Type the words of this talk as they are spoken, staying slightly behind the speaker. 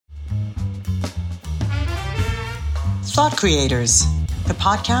Thought Creators, the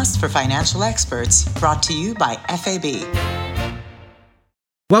podcast for financial experts, brought to you by FAB.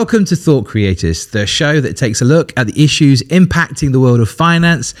 Welcome to Thought Creators, the show that takes a look at the issues impacting the world of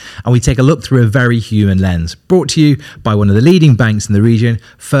finance, and we take a look through a very human lens. Brought to you by one of the leading banks in the region,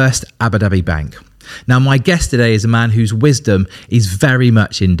 First Abu Dhabi Bank. Now, my guest today is a man whose wisdom is very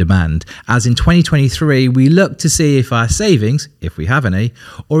much in demand, as in 2023, we look to see if our savings, if we have any,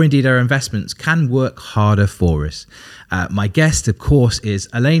 or indeed our investments can work harder for us. My guest, of course, is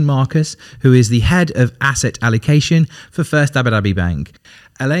Alain Marckus, who is the head of asset allocation for First Abu Dhabi Bank.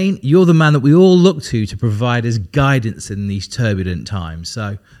 Alain, you're the man that we all look to provide us guidance in these turbulent times.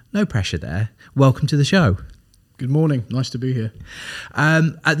 So no pressure there. Welcome to the show. Good morning. Nice to be here.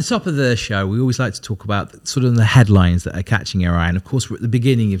 At the top of the show, we always like to talk about sort of the headlines that are catching our eye. And of course, we're at the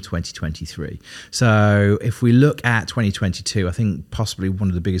beginning of 2023. So if we look at 2022, I think possibly one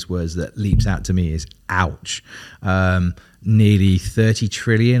of the biggest words that leaps out to me is ouch. Nearly 30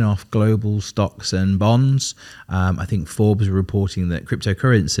 trillion off global stocks and bonds. I think Forbes are reporting that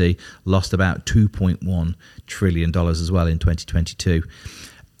cryptocurrency lost about $2.1 trillion as well in 2022.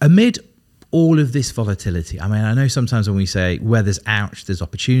 Amid all of this volatility, I mean, I know sometimes when we say where there's ouch, there's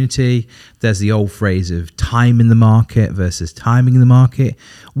opportunity. There's the old phrase of time in the market versus timing in the market.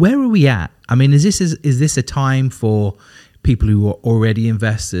 Where are we at? I mean, is this a time for people who are already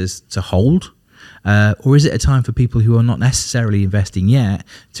investors to hold? Or is it a time for people who are not necessarily investing yet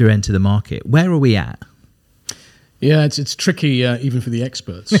to enter the market? Where are we at? Yeah, it's tricky even for the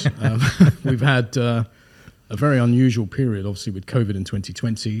experts. We've had a very unusual period, obviously, with COVID in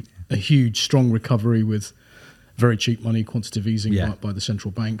 2020, a huge, strong recovery with very cheap money, quantitative easing by the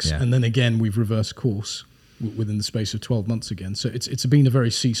central banks. Yeah. And then again, we've reversed course within the space of 12 months again. So it's been a very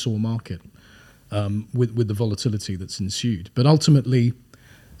seesaw market with the volatility that's ensued. But ultimately,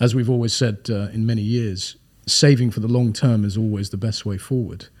 as we've always said in many years, saving for the long term is always the best way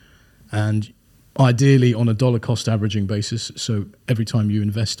forward. And ideally on a dollar cost averaging basis, so every time you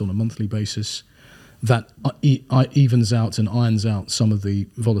invest on a monthly basis, that evens out and irons out some of the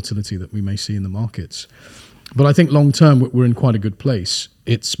volatility that we may see in the markets. But I think long term, we're in quite a good place.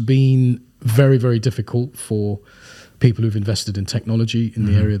 It's been very, very difficult for people who've invested in technology in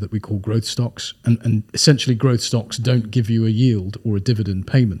the area that we call growth stocks. And essentially growth stocks don't give you a yield or a dividend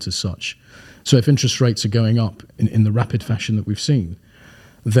payment as such. So if interest rates are going up in the rapid fashion that we've seen,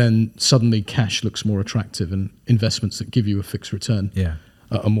 then suddenly cash looks more attractive and investments that give you a fixed return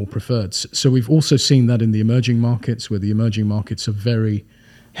are more preferred. So we've also seen that in the emerging markets, where the emerging markets are very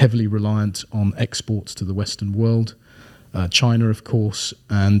heavily reliant on exports to the Western world. China, of course,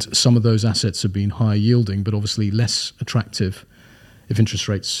 and some of those assets have been higher yielding, but obviously less attractive if interest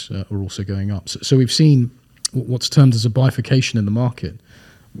rates are also going up. So we've seen what's termed as a bifurcation in the market,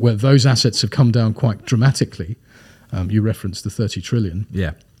 where those assets have come down quite dramatically. You referenced the 30 trillion.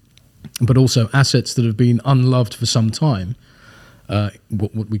 Yeah. But also assets that have been unloved for some time,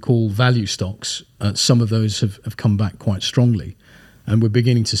 what we call value stocks, some of those have come back quite strongly. And we're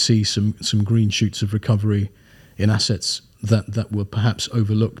beginning to see some green shoots of recovery in assets that were perhaps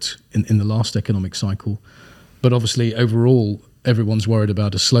overlooked in the last economic cycle. But obviously, overall, everyone's worried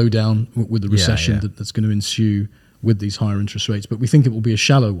about a slowdown with the recession that's going to ensue with these higher interest rates. But we think it will be a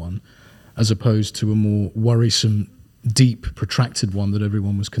shallow one, as opposed to a more worrisome, deep, protracted one that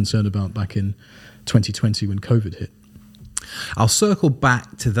everyone was concerned about back in 2020 when COVID hit. I'll circle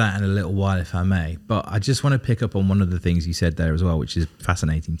back to that in a little while, if I may, but I just want to pick up on one of the things you said there as well, which is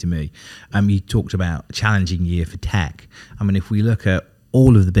fascinating to me. You talked about a challenging year for tech. I mean, if we look at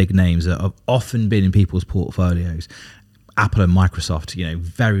all of the big names that have often been in people's portfolios, Apple and Microsoft,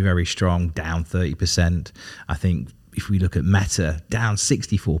 very, very strong, down 30%. I think if we look at Meta, down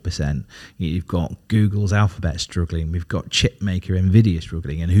 64%. You've got Google's Alphabet struggling. We've got chip maker Nvidia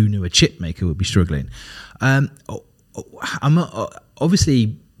struggling, and who knew a chip maker would be struggling? I'm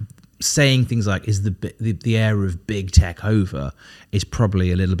obviously saying things like, is the era of big tech over, is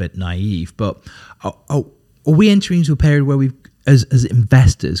probably a little bit naive, but are we entering into a period where we've, as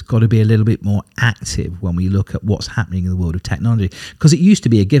investors, got to be a little bit more active when we look at what's happening in the world of technology? Because it used to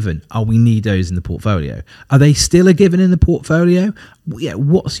be a given, we need those in the portfolio. Are they still a given in the portfolio?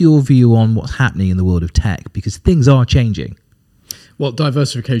 What's your view on what's happening in the world of tech? Because things are changing. Well,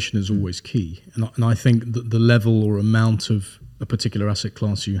 diversification is always key. And I think that the level or amount of a particular asset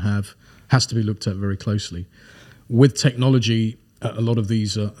class you have has to be looked at very closely. With technology, a lot of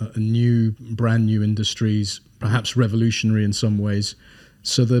these are brand new industries, perhaps revolutionary in some ways.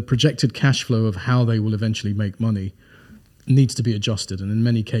 So the projected cash flow of how they will eventually make money needs to be adjusted. And in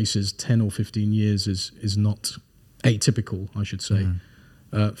many cases, 10 or 15 years is not atypical, I should say,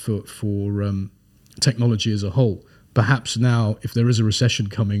 for technology as a whole. perhaps now, if there is a recession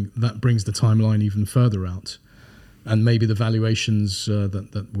coming, that brings the timeline even further out. And maybe the valuations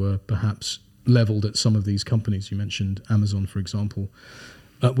that were perhaps leveled at some of these companies, you mentioned Amazon, for example,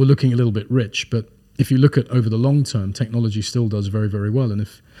 were looking a little bit rich. But if you look at over the long term, technology still does very, very well. And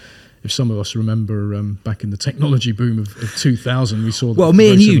if some of us remember back in the technology boom of 2000, we saw that. Well,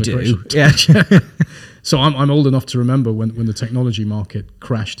 me and you do. Yeah. So I'm old enough to remember when the technology market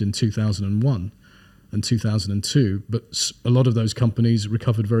crashed in 2001 and 2002, but a lot of those companies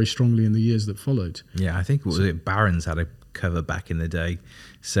recovered very strongly in the years that followed. Yeah, I think Barron's had a cover back in the day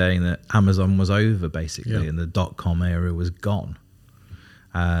saying that Amazon was over, basically, and the dot-com era was gone.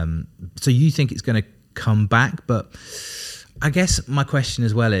 So you think it's going to come back, but I guess my question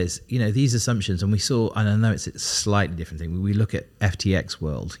as well is, these assumptions, and we saw, and I know it's a slightly different thing, we look at FTX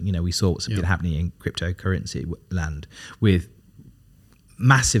world, we saw what's been happening in cryptocurrency land with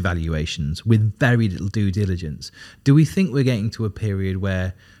massive valuations, with very little due diligence. Do we think we're getting to a period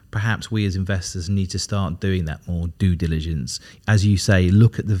where perhaps we as investors need to start doing that more due diligence? As you say,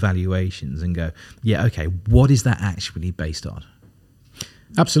 look at the valuations and go, yeah, okay, what is that actually based on?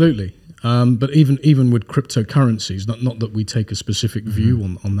 Absolutely. But even with cryptocurrencies, not that we take a specific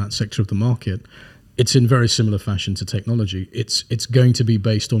view on that sector of the market, it's in very similar fashion to technology. It's going to be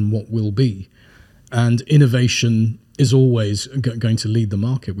based on what will be. And innovation is always going to lead the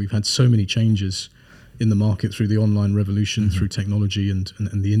market. We've had so many changes in the market through the online revolution, through technology and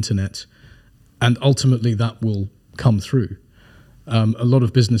the internet. And ultimately that will come through. A lot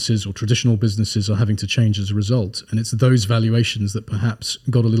of businesses or traditional businesses are having to change as a result. And it's those valuations that perhaps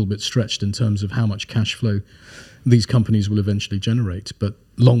got a little bit stretched in terms of how much cash flow these companies will eventually generate. But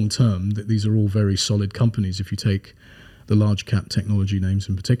long term, these are all very solid companies if you take the large cap technology names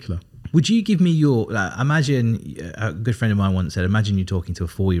in particular. Would you give me your, imagine, a good friend of mine once said, imagine you're talking to a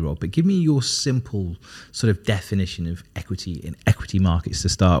 4-year-old, but give me your simple sort of definition of equity in equity markets to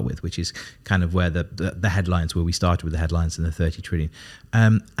start with, which is kind of where the headlines, where we started with the headlines and the 30 trillion,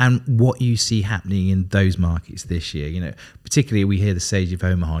 and what you see happening in those markets this year. Particularly we hear the Sage of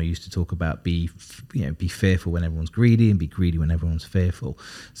Omaha used to talk about be fearful when everyone's greedy and be greedy when everyone's fearful.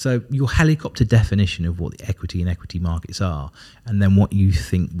 So your helicopter definition of what the equity and equity markets are, and then what you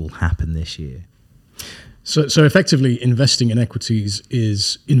think will happen this year. So effectively, investing in equities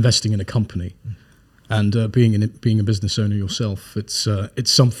is investing in a company, and being a business owner yourself, it's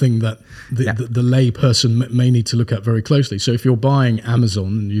something that the lay person may need to look at very closely. So if you're buying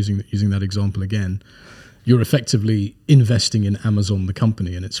Amazon, and using that example again, you're effectively investing in Amazon, the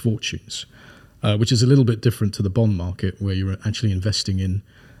company, and its fortunes, which is a little bit different to the bond market, where you're actually investing in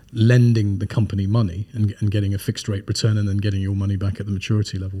lending the company money and getting a fixed rate return and then getting your money back at the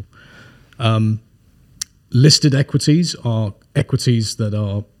maturity level. Listed equities are equities that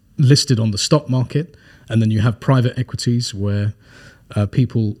are listed on the stock market, and then you have private equities where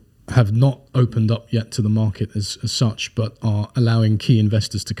people have not opened up yet to the market as such, but are allowing key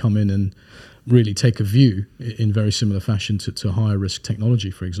investors to come in and really take a view in very similar fashion to higher risk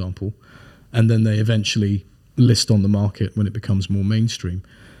technology, for example, and then they eventually list on the market when it becomes more mainstream.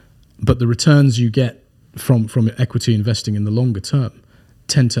 But the returns you get from equity investing in the longer term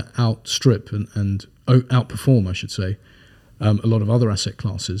tend to outstrip and outperform, I should say, a lot of other asset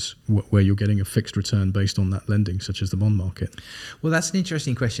classes where you're getting a fixed return based on that lending, such as the bond market. Well, that's an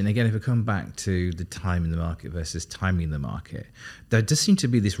interesting question. Again, if we come back to the time in the market versus timing in the market, there does seem to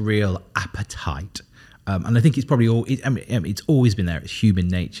be this real appetite, and I think it's probably it's always been there. It's human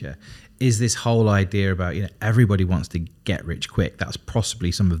nature. Is this whole idea about everybody wants to get rich quick? That's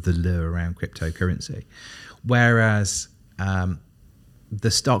possibly some of the lure around cryptocurrency, whereas the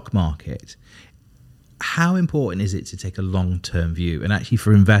stock market. How important is it to take a long-term view and actually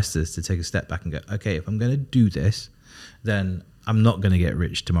for investors to take a step back and go, okay, if I'm going to do this, then I'm not going to get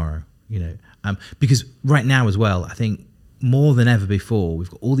rich tomorrow, because right now as well, I think more than ever before, we've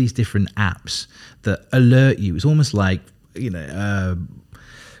got all these different apps that alert you. It's almost like,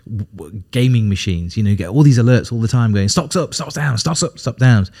 gaming machines, you get all these alerts all the time going, stocks up, stocks down, stocks up, stocks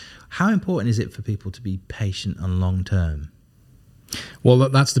down. How important is it for people to be patient and long-term? Well,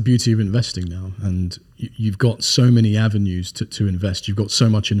 that's the beauty of investing now, and you've got so many avenues to invest. You've got so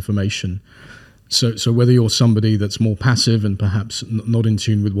much information. So whether you're somebody that's more passive and perhaps not in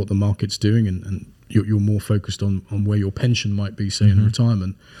tune with what the market's doing, and you're more focused on where your pension might be, say, in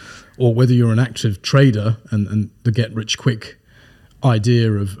retirement, or whether you're an active trader and the get-rich-quick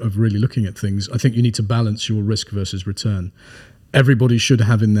idea of really looking at things, I think you need to balance your risk versus return. Everybody should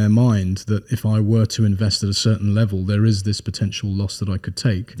have in their mind that if I were to invest at a certain level, there is this potential loss that I could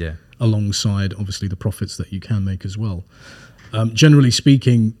take, alongside obviously the profits that you can make as well. Generally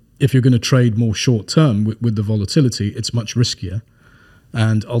speaking, if you're going to trade more short term with the volatility, it's much riskier.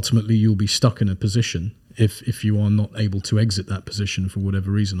 And ultimately, you'll be stuck in a position if you are not able to exit that position for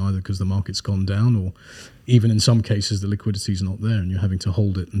whatever reason, either because the market's gone down or even in some cases the liquidity is not there and you're having to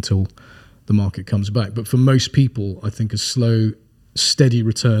hold it until the market comes back. But for most people, I think a slow, steady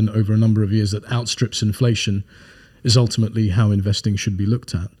return over a number of years that outstrips inflation is ultimately how investing should be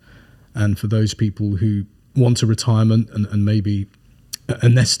looked at. And for those people who want a retirement and maybe a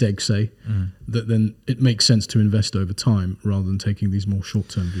nest egg, say, that then it makes sense to invest over time rather than taking these more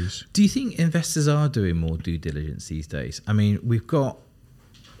short-term views. Do you think investors are doing more due diligence these days? I mean, we've got,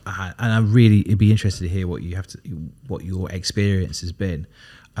 and it'd be interested to hear what your experience has been.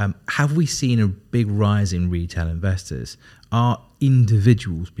 Have we seen a big rise in retail investors? Are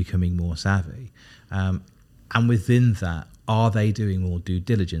individuals becoming more savvy? And within that, are they doing more due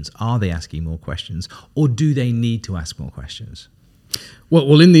diligence? Are they asking more questions? Or do they need to ask more questions?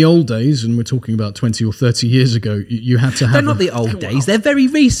 Well, in the old days, and we're talking about 20 or 30 years ago, you had to have... They're not the old days, they're very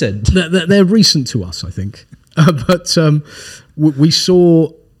recent. They're recent to us, I think. But we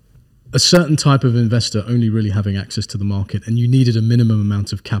saw a certain type of investor only really having access to the market, and you needed a minimum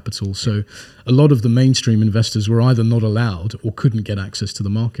amount of capital. So a lot of the mainstream investors were either not allowed or couldn't get access to the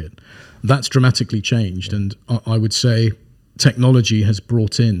market. That's dramatically changed, and I would say technology has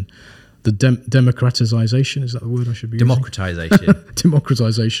brought in the democratization, is that the word I should be Democratization. using?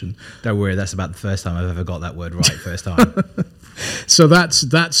 Democratization. Don't worry, that's about the first time I've ever got that word right, first time. So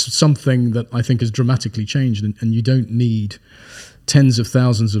that's something that I think has dramatically changed, and you don't need tens of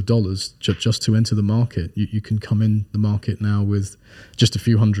thousands of dollars just to enter the market. You can come in the market now with just a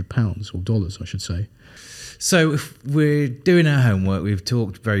few £100 or dollars, I should say. So if we're doing our homework, we've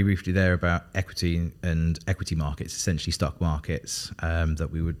talked very briefly there about equity and equity markets, essentially stock markets that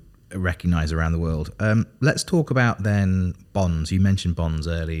we would recognise around the world. Let's talk about then bonds. You mentioned bonds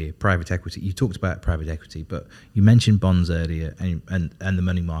earlier, private equity. You talked about private equity, but you mentioned bonds earlier and the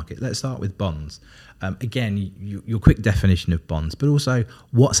money market. Let's start with bonds. Again, your quick definition of bonds, but also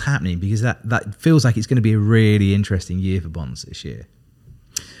what's happening, because that feels like it's going to be a really interesting year for bonds this year.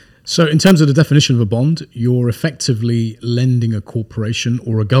 So in terms of the definition of a bond, you're effectively lending a corporation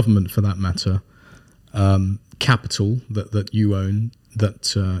or a government for that matter capital that you own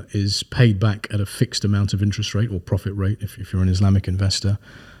that is paid back at a fixed amount of interest rate or profit rate if you're an Islamic investor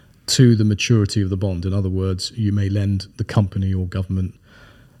to the maturity of the bond. In other words, you may lend the company or government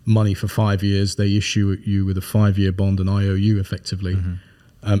money for 5 years. They issue you with a 5-year bond, an IOU effectively. Mm-hmm.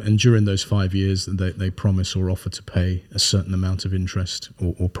 And during those 5 years, they promise or offer to pay a certain amount of interest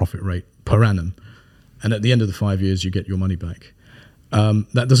or profit rate per annum. And at the end of the 5 years, you get your money back.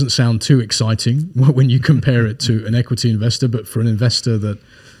 That doesn't sound too exciting when you compare it to an equity investor, but for an investor that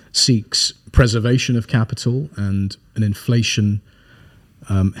seeks preservation of capital and an inflation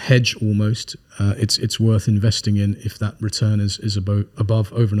hedge almost, it's worth investing in if that return is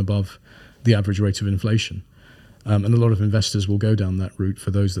over and above the average rate of inflation. And a lot of investors will go down that route for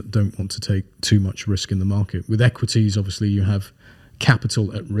those that don't want to take too much risk in the market. With equities, obviously, you have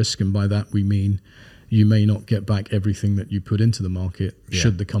capital at risk, and by that we mean you may not get back everything that you put into the market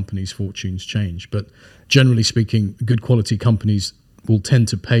should the company's fortunes change. But generally speaking, good quality companies will tend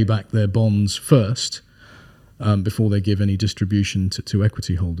to pay back their bonds first before they give any distribution to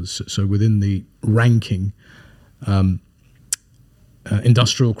equity holders. So within the ranking,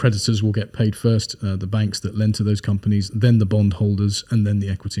 industrial creditors will get paid first, the banks that lend to those companies, then the bond holders, and then the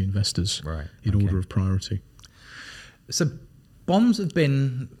equity investors in order of priority. So bonds have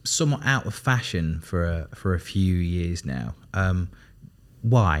been somewhat out of fashion for a few years now.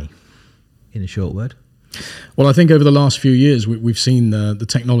 Why, in a short word? Well, I think over the last few years, we've seen the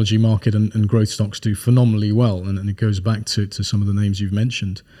technology market and growth stocks do phenomenally well, and it goes back to some of the names you've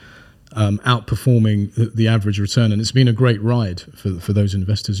mentioned, outperforming the average return, and it's been a great ride for those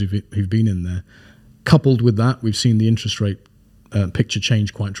investors who've been in there. Coupled with that, we've seen the interest rate picture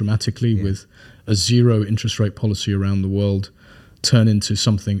change quite dramatically with a zero interest rate policy around the world turn into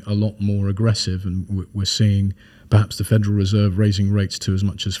something a lot more aggressive, and we're seeing perhaps the Federal Reserve raising rates to as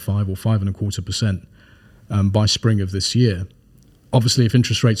much as 5 or 5.25% by spring of this year. Obviously, if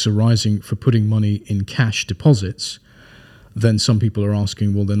interest rates are rising for putting money in cash deposits, then some people are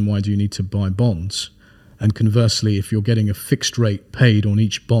asking, well, then why do you need to buy bonds? And conversely, if you're getting a fixed rate paid on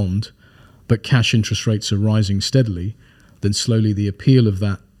each bond, but cash interest rates are rising steadily, then slowly the appeal of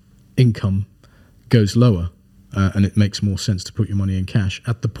that income goes lower. And it makes more sense to put your money in cash.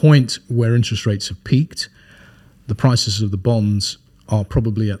 At the point where interest rates have peaked, the prices of the bonds are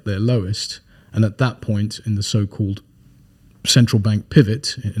probably at their lowest. And at that point, in the so-called central bank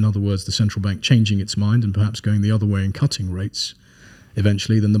pivot, in other words, the central bank changing its mind and perhaps going the other way and cutting rates,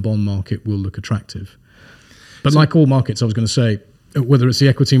 eventually, then the bond market will look attractive. But like all markets, I was going to say, whether it's the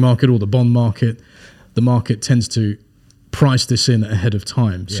equity market or the bond market, the market tends to price this in ahead of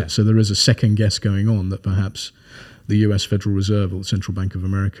time. Yeah. So there is a second guess going on that perhaps the US Federal Reserve or the Central Bank of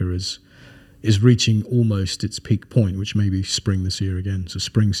America is reaching almost its peak point, which may be spring this year again. So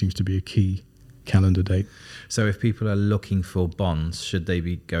spring seems to be a key calendar date. So if people are looking for bonds, should they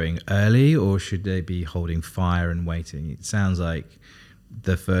be going early or should they be holding fire and waiting? It sounds like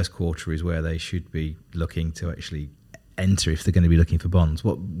the first quarter is where they should be looking to actually enter if they're going to be looking for bonds.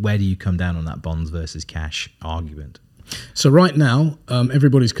 Where do you come down on that bonds versus cash argument? So right now,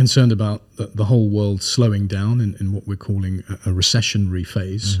 everybody's concerned about the whole world slowing down in what we're calling a recessionary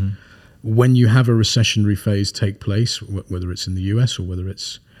phase. Mm-hmm. When you have a recessionary phase take place, whether it's in the US or whether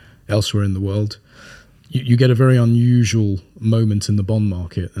it's elsewhere in the world, you get a very unusual moment in the bond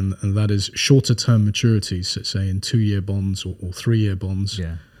market, and that is shorter term maturities, so say in 2-year bonds or 3-year bonds,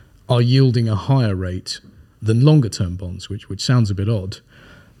 are yielding a higher rate than longer term bonds, which sounds a bit odd,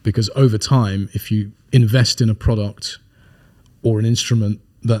 because over time, if you invest in a product or an instrument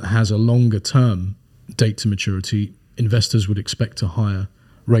that has a longer term date to maturity, investors would expect a higher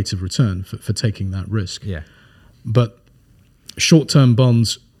rate of return for taking that risk. Yeah. But short-term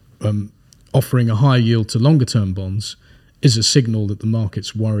bonds offering a higher yield to longer-term bonds is a signal that the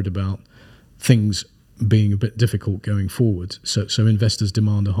market's worried about things being a bit difficult going forward. So investors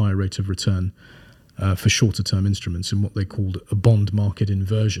demand a higher rate of return for shorter-term instruments in what they called a bond market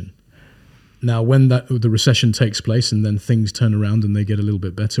inversion. Now, when the recession takes place and then things turn around and they get a little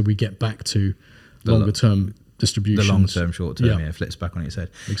bit better, we get back to longer-term distributions. The long-term, short-term, flips back on its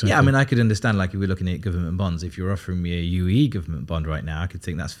head. Exactly. Yeah, I mean, I could understand, like, if we're looking at government bonds, if you're offering me a UAE government bond right now, I could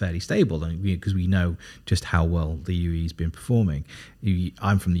think that's fairly stable because we know just how well the UAE's been performing.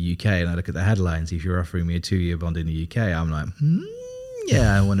 I'm from the UK and I look at the headlines. If you're offering me a 2-year bond in the UK, I'm like,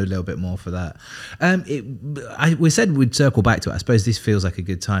 yeah, I want a little bit more for that. We said we'd circle back to it. I suppose this feels like a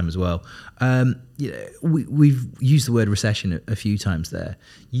good time as well. We've used the word recession a few times there.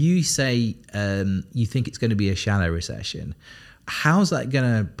 You say you think it's going to be a shallow recession. How's that going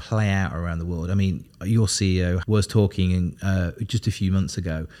to play out around the world? I mean, your CEO was talking just a few months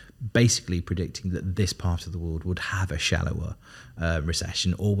ago, basically predicting that this part of the world would have a shallower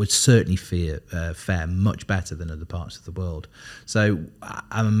recession, or would certainly fare much better than other parts of the world. So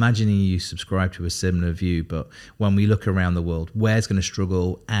I'm imagining you subscribe to a similar view, but when we look around the world, where's going to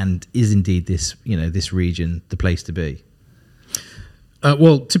struggle, and is indeed this region the place to be?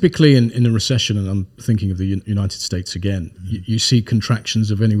 Well, typically in a recession, and I'm thinking of the United States again, you see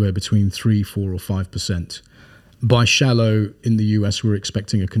contractions of anywhere between 3%, 4%, or 5%. By shallow, in the US, we're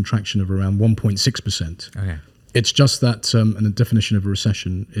expecting a contraction of around 1.6%. Okay. It's just that, and the definition of a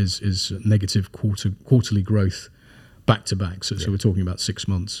recession is negative quarterly growth back to back. So we're talking about 6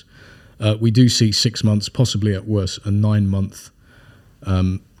 months. We do see 6 months, possibly at worst, a 9-month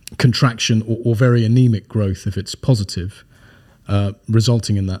contraction or very anemic growth if it's positive.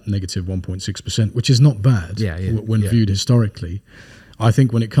 Resulting in that negative 1.6%, which is not bad when viewed historically. I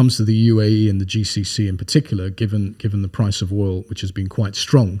think when it comes to the UAE and the GCC in particular, given the price of oil, which has been quite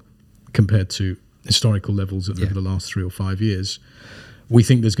strong compared to historical levels over the last 3 or 5 years, we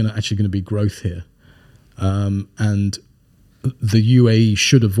think there's going to be growth here. And the UAE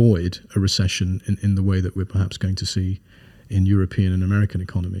should avoid a recession in the way that we're perhaps going to see in European and American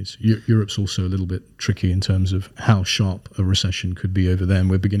economies. Europe's also a little bit tricky in terms of how sharp a recession could be over there. And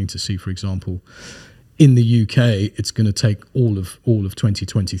we're beginning to see, for example, in the UK, it's going to take all of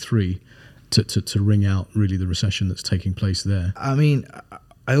 2023 to wring out really the recession that's taking place there. I mean,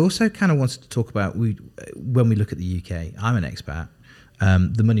 I also kind of wanted to talk about when we look at the UK. I'm an expat.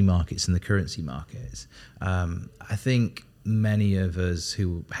 The money markets and the currency markets. I think many of us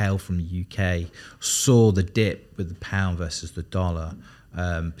who hail from the UK saw the dip with the pound versus the dollar,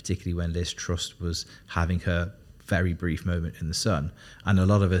 particularly when Liz Truss was having her very brief moment in the sun. And a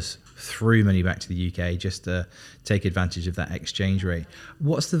lot of us threw money back to the UK just to take advantage of that exchange rate.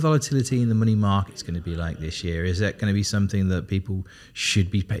 What's the volatility in the money markets going to be like this year? Is that going to be something that people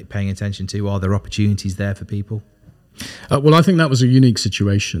should be paying attention to? Are there opportunities there for people? Well, I think that was a unique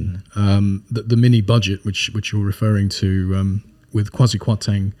situation. The mini budget, which you're referring to, with Kwasi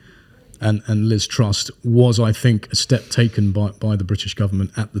Kwarteng and Liz Truss, was, I think, a step taken by the British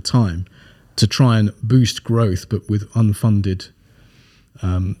government at the time to try and boost growth, but with unfunded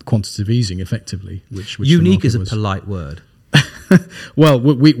quantitative easing, effectively. Which unique is a polite word. Well,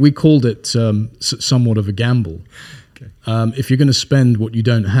 we called it somewhat of a gamble. If you're going to spend what you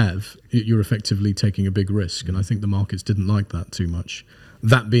don't have, you're effectively taking a big risk, and I think the markets didn't like that too much.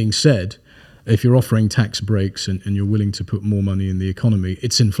 That being said, if you're offering tax breaks and you're willing to put more money in the economy,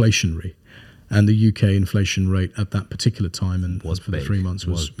 it's inflationary. And the UK inflation rate at that particular time and for the 3 months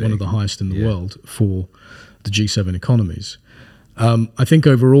was one of the highest in the world for the G7 economies. I think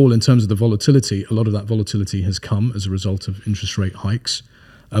overall, in terms of the volatility, a lot of that volatility has come as a result of interest rate hikes.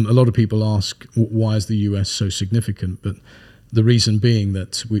 A lot of people ask, why is the US so significant? But the reason being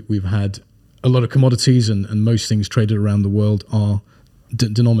that we've had a lot of commodities and most things traded around the world are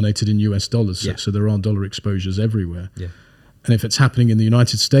denominated in US dollars. So there are dollar exposures everywhere. Yeah. And if it's happening in the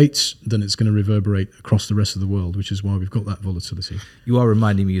United States, then it's going to reverberate across the rest of the world, which is why we've got that volatility. You are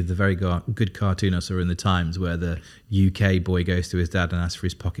reminding me of the very good cartoon I saw in the Times where the UK boy goes to his dad and asks for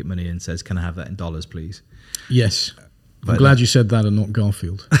his pocket money and says, "Can I have that in dollars, please?" Yes. I'm glad you said that and not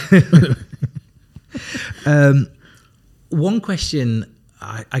Garfield. One question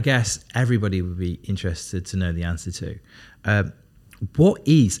I guess everybody would be interested to know the answer to.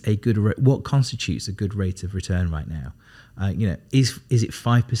 What constitutes a good rate of return right now? Is it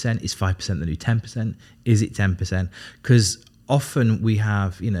 5%? Is 5% the new 10%? Is it 10%? Because often we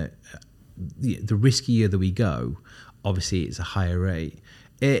have, the riskier that we go, obviously it's a higher rate.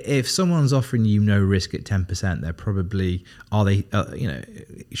 If someone's offering you no risk at 10%, they're probably,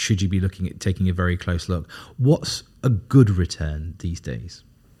 should you be looking at taking a very close look? What's a good return these days?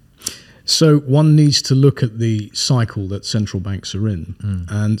 So one needs to look at the cycle that central banks are in.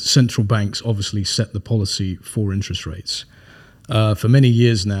 And central banks obviously set the policy for interest rates. For many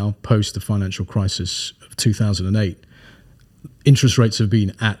years now, post the financial crisis of 2008, interest rates have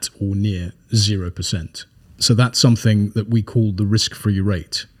been at or near 0%. So that's something that we call the risk-free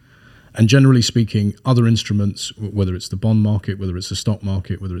rate. And generally speaking, other instruments, whether it's the bond market, whether it's the stock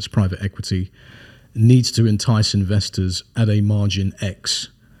market, whether it's private equity, needs to entice investors at a margin X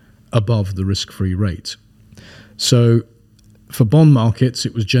above the risk-free rate. So for bond markets,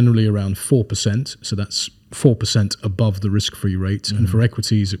 it was generally around 4%. So that's 4% above the risk-free rate. And for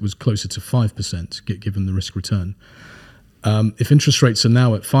equities, it was closer to 5%, given the risk return. If interest rates are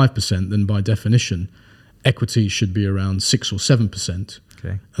now at 5%, then by definition, equities should be around 6 or 7%.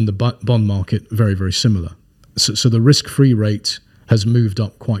 Okay. And the bond market, very, very similar. So the risk-free rate has moved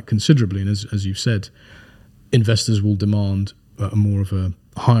up quite considerably. And as you've said, investors will demand more of a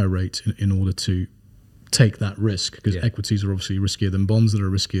higher rate in order to take that risk, because equities are obviously riskier than bonds that are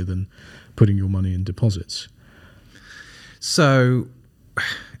riskier than putting your money in deposits. So,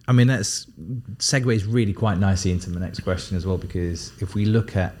 I mean, that segues really quite nicely into my next question as well, because if we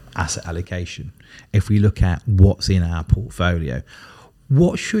look at asset allocation, if we look at what's in our portfolio,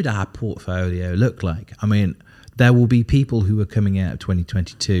 what should our portfolio look like? I mean, there will be people who are coming out of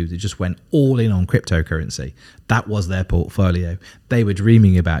 2022 that just went all in on cryptocurrency. That was their portfolio. They were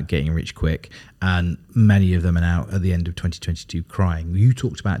dreaming about getting rich quick, and many of them are now at the end of 2022 crying. You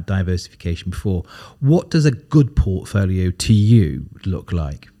talked about diversification before. What does a good portfolio to you look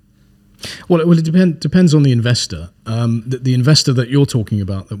like? Well, it depends on the investor. The investor that you're talking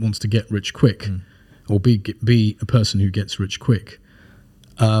about that wants to get rich quick, or be a person who gets rich quick,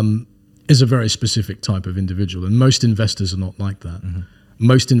 is a very specific type of individual, and most investors are not like that.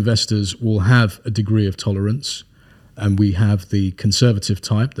 Most investors will have a degree of tolerance, and we have the conservative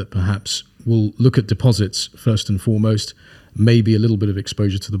type that perhaps will look at deposits first and foremost, maybe a little bit of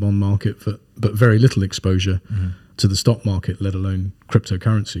exposure to the bond market, but very little exposure to the stock market, let alone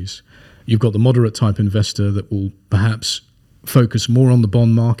cryptocurrencies. You've got the moderate type investor that will perhaps focus more on the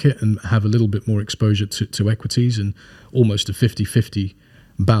bond market and have a little bit more exposure to equities, and almost a 50-50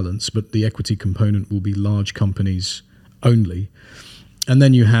 balance, but the equity component will be large companies only. And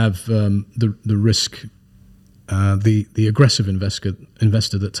then you have the risk, the aggressive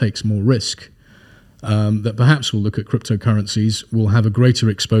investor that takes more risk, that perhaps will look at cryptocurrencies, will have a greater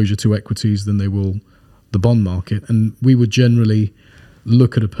exposure to equities than they will the bond market. And we would generally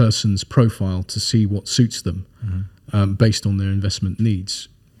look at a person's profile to see what suits them based on their investment needs.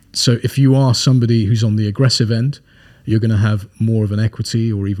 So if you are somebody who's on the aggressive end, you're going to have more of an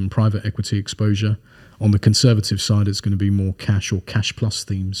equity or even private equity exposure. On the conservative side, it's going to be more cash or cash plus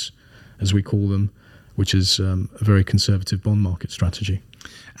themes, as we call them, which is a very conservative bond market strategy.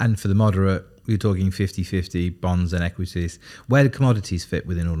 And for the moderate, you're talking 50-50 bonds and equities. Where do commodities fit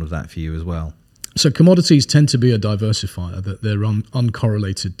within all of that for you as well? So commodities tend to be a diversifier, that they're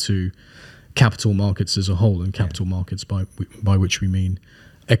uncorrelated to capital markets as a whole, and capital markets by which we mean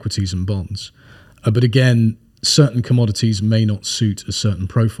equities and bonds. But again, certain commodities may not suit a certain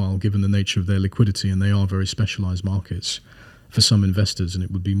profile given the nature of their liquidity, and they are very specialized markets for some investors, and it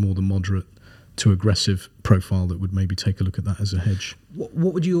would be more the moderate too aggressive profile that would maybe take a look at that as a hedge.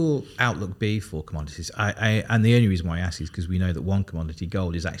 What would your outlook be for commodities? And the only reason why I ask is because we know that one commodity,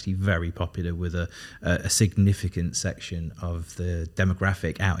 gold, is actually very popular with a significant section of the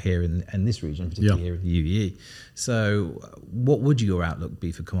demographic out here in this region, particularly here in the UAE. So what would your outlook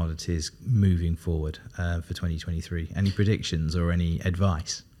be for commodities moving forward for 2023? Any predictions or any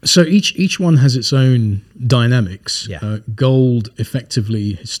advice? So each one has its own dynamics. Yeah. Gold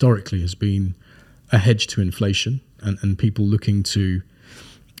effectively, historically, has been a hedge to inflation, and people looking to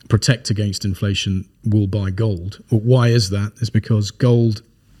protect against inflation will buy gold. Well, why is that? It's because gold,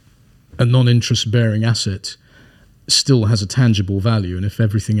 a non-interest bearing asset, still has a tangible value, and if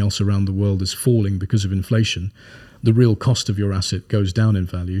everything else around the world is falling because of inflation, the real cost of your asset goes down in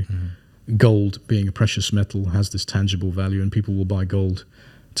value. Mm-hmm. Gold, being a precious metal, has this tangible value, and people will buy gold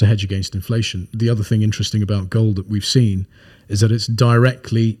to hedge against inflation. The other thing interesting about gold that we've seen is that it's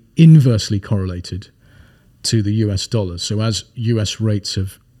directly inversely correlated to the US dollar. So as US rates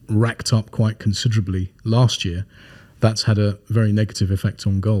have racked up quite considerably last year, that's had a very negative effect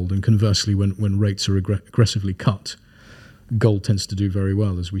on gold. And conversely, when rates are aggressively cut, gold tends to do very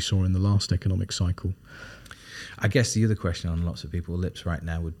well, as we saw in the last economic cycle. I guess the other question on lots of people's lips right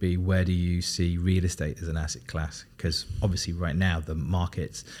now would be, where do you see real estate as an asset class? Because obviously right now the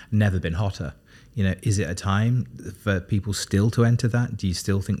market's never been hotter. You know, is it a time for people still to enter that? Do you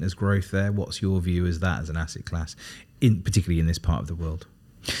still think there's growth there? What's your view as that as an asset class, particularly in this part of the world?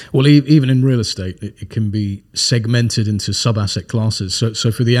 Well, even in real estate, it can be segmented into sub-asset classes.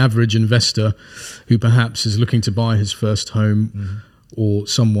 So for the average investor who perhaps is looking to buy his first home, mm-hmm. or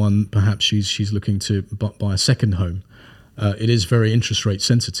someone perhaps she's looking to buy a second home, it is very interest rate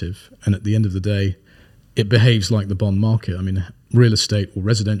sensitive, and at the end of the day, it behaves like the bond market. I mean, real estate or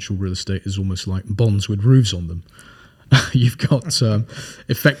residential real estate is almost like bonds with roofs on them. You've got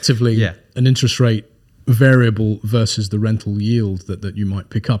effectively an interest rate variable versus the rental yield that you might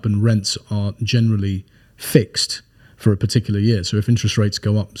pick up, and rents are generally fixed for a particular year. So if interest rates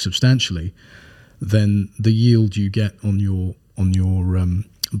go up substantially, then the yield you get on your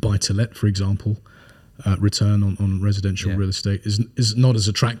buy-to-let, for example, return on residential real estate is not as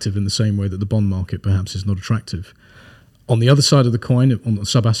attractive in the same way that the bond market perhaps is not attractive. On the other side of the coin, on the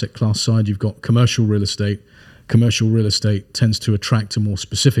sub-asset class side, you've got commercial real estate. Commercial real estate tends to attract a more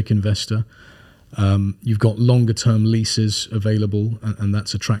specific investor. You've got longer-term leases available, and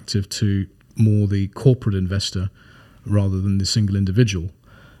that's attractive to more the corporate investor rather than the single individual.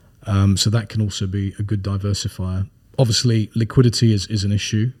 So that can also be a good diversifier. Obviously, liquidity is an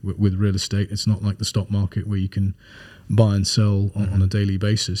issue with real estate. It's not like the stock market where you can buy and sell on a daily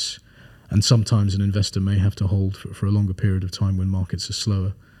basis. And sometimes an investor may have to hold for a longer period of time when markets are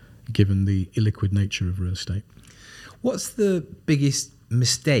slower, given the illiquid nature of real estate. What's the biggest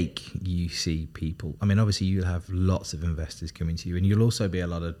mistake you see people? I mean, obviously you'll have lots of investors coming to you, and you'll also be a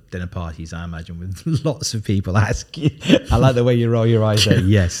lot of dinner parties, I imagine, with lots of people asking. I like the way you roll your eyes there.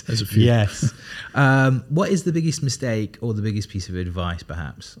 Yes, there's a few. Yes. What is the biggest mistake or the biggest piece of advice,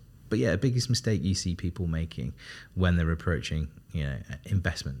 perhaps? But yeah, biggest mistake you see people making when they're approaching,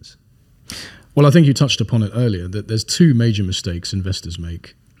 investments. Well, I think you touched upon it earlier, that there's two major mistakes investors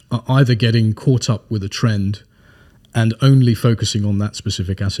make: either getting caught up with a trend and only focusing on that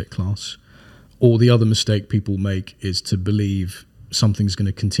specific asset class, or the other mistake people make is to believe something's going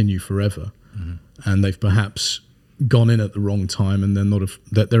to continue forever, and they've perhaps gone in at the wrong time, and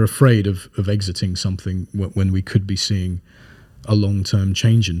they're afraid of exiting something when we could be seeing a long-term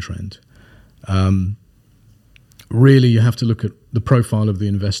change in trend. Really, you have to look at the profile of the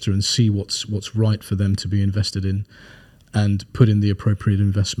investor and see what's right for them to be invested in, and put in the appropriate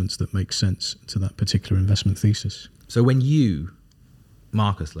investments that make sense to that particular investment thesis. So when you,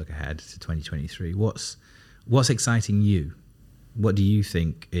 Marcus, look ahead to 2023, what's exciting you? What do you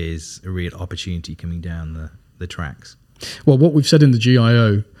think is a real opportunity coming down the tracks? Well, what we've said in the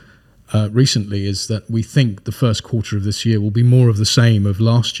GIO recently is that we think the first quarter of this year will be more of the same of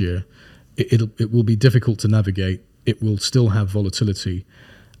last year. It will be difficult to navigate. It will still have volatility.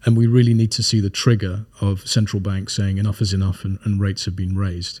 And we really need to see the trigger of central banks saying enough is enough and rates have been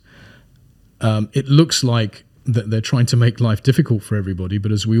raised. It looks like that they're trying to make life difficult for everybody,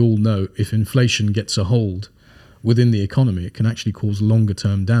 but as we all know, if inflation gets a hold within the economy, it can actually cause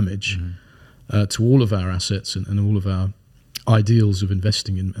longer-term damage to all of our assets and all of our ideals of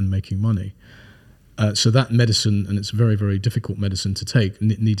investing in and making money. So that medicine, and it's a very, very difficult medicine to take,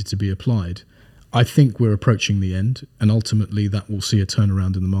 needed to be applied. I think we're approaching the end, and ultimately that will see a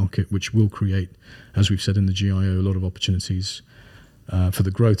turnaround in the market, which will create, as we've said in the GIO, a lot of opportunities for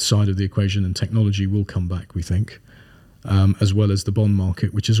the growth side of the equation, and technology will come back, we think. as well as the bond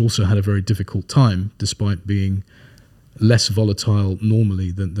market, which has also had a very difficult time despite being less volatile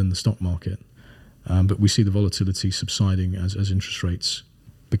normally than the stock market. But we see the volatility subsiding as interest rates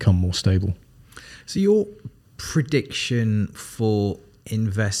become more stable. So your prediction for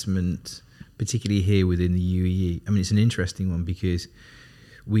investment, particularly here within the UAE, I mean, it's an interesting one because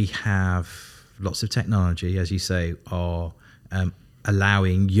we have lots of technology, as you say, are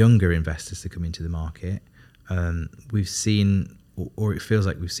allowing younger investors to come into the market. We've seen, or it feels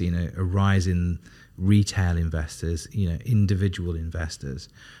like we've seen a rise in retail investors, individual investors.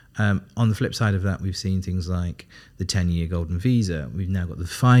 On the flip side of that, we've seen things like the 10-year golden visa. We've now got the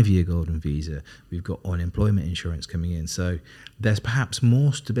 5-year golden visa. We've got unemployment insurance coming in. So there's perhaps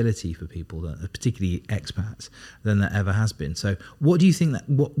more stability for people, particularly expats, than there ever has been. So what do you think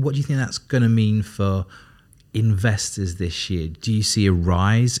what do you think that's going to mean for investors this year? Do you see a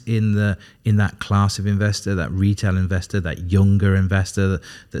rise in that class of investor, that retail investor, that younger investor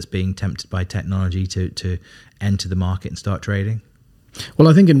that's being tempted by technology to enter the market and start trading? Well,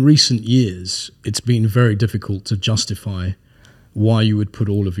 I think in recent years, it's been very difficult to justify why you would put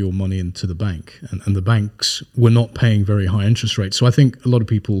all of your money into the bank. And the banks were not paying very high interest rates. So I think a lot of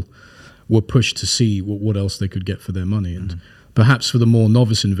people were pushed to see what else they could get for their money. And perhaps for the more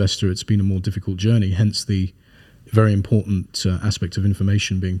novice investor, it's been a more difficult journey, hence the very important aspect of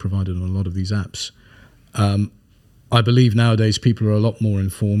information being provided on a lot of these apps. I believe nowadays people are a lot more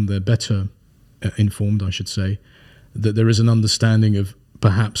informed. They're better informed, I should say, that there is an understanding of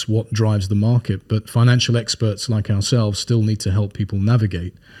perhaps what drives the market. But financial experts like ourselves still need to help people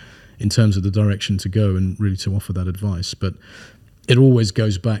navigate in terms of the direction to go and really to offer that advice. But it always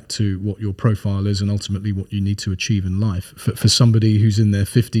goes back to what your profile is and ultimately what you need to achieve in life. For somebody who's in their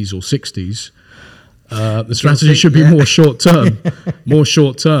 50s or 60s, the strategy should be more short-term,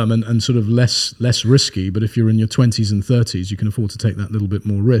 and sort of less risky. But if you're in your 20s and 30s, you can afford to take that little bit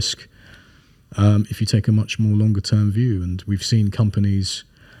more risk if you take a much more longer-term view. And we've seen companies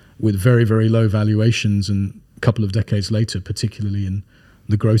with very, very low valuations, and a couple of decades later, particularly in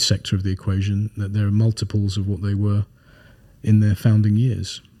the growth sector of the equation, that there are multiples of what they were in their founding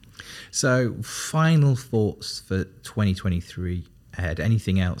years. So, final thoughts for 2023 ahead?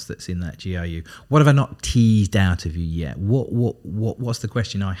 Anything else that's in that GIU? What have I not teased out of you yet? What's the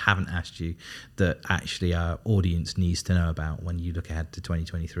question I haven't asked you that actually our audience needs to know about when you look ahead to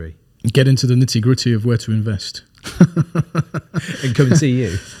 2023? Get into the nitty-gritty of where to invest. And come and see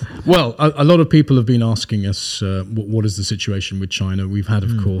you. Well, a lot of people have been asking us, what is the situation with China? We've had,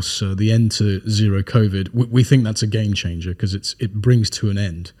 of course, the end to zero COVID. We think that's a game changer because it brings to an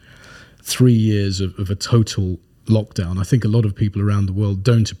end 3 years of a total lockdown. I think a lot of people around the world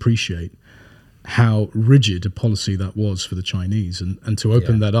don't appreciate how rigid a policy that was for the Chinese, and to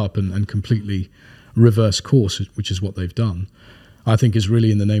open that up and completely reverse course, which is what they've done, I think is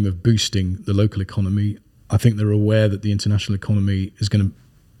really in the name of boosting the local economy. I think they're aware that the international economy is going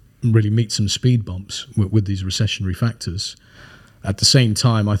to really meet some speed bumps with these recessionary factors. At the same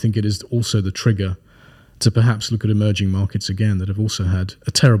time, I think it is also the trigger to perhaps look at emerging markets again that have also had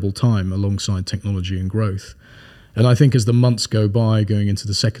a terrible time alongside technology and growth. And I think as the months go by, going into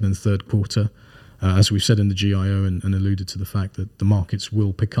the second and third quarter, as we've said in the GIO and alluded to the fact that the markets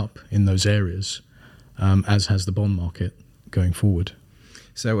will pick up in those areas, as has the bond market going forward.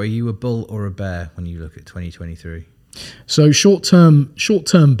 So are you a bull or a bear when you look at 2023? So short-term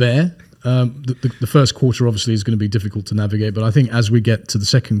bear. The first quarter obviously is going to be difficult to navigate, but I think as we get to the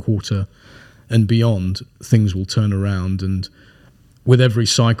second quarter and beyond, things will turn around. And with every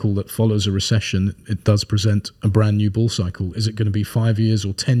cycle that follows a recession, it does present a brand new bull cycle. Is it going to be 5 years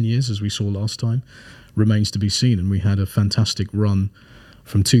or 10 years, as we saw last time? Remains to be seen. And we had a fantastic run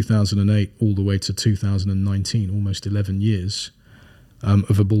from 2008 all the way to 2019, almost 11 years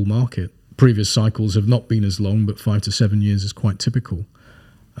of a bull market. Previous cycles have not been as long, but 5 to 7 years is quite typical,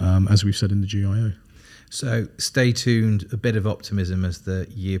 as we've said in the GIO. So stay tuned, a bit of optimism as the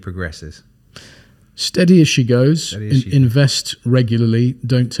year progresses. Steady as she goes. Invest regularly.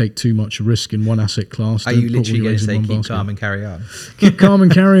 Don't take too much risk in one asset class. Are you literally going to say keep calm and carry on? Keep calm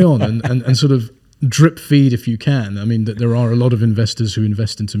and carry on and sort of drip feed if you can. I mean, there are a lot of investors who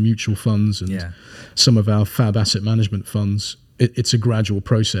invest into mutual funds and some of our fab asset management funds. It's a gradual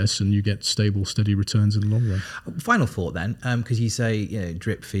process and you get stable, steady returns in the long run. Final thought then, because you say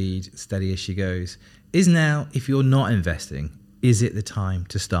drip feed, steady as she goes. Is now, if you're not investing, is it the time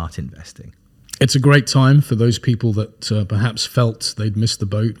to start investing? It's a great time for those people that perhaps felt they'd missed the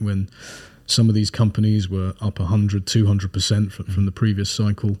boat when some of these companies were up 100, 200% from the previous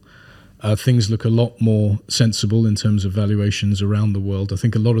cycle. Things look a lot more sensible in terms of valuations around the world. I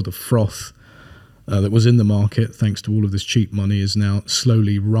think a lot of the froth that was in the market, thanks to all of this cheap money, is now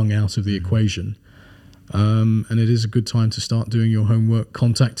slowly wrung out of the equation. And it is a good time to start doing your homework,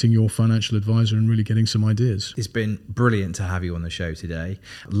 contacting your financial advisor and really getting some ideas. It's been brilliant to have you on the show today.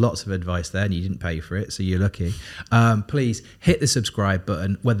 Lots of advice there, and you didn't pay for it, so you're lucky. Please hit the subscribe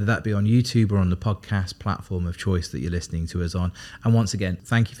button, whether that be on YouTube or on the podcast platform of choice that you're listening to us on. And once again,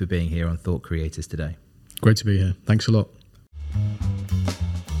 thank you for being here on Thought Creators today. Great to be here. Thanks a lot.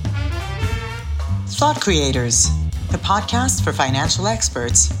 Thought Creators, the podcast for financial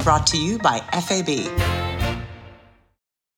experts, brought to you by FAB.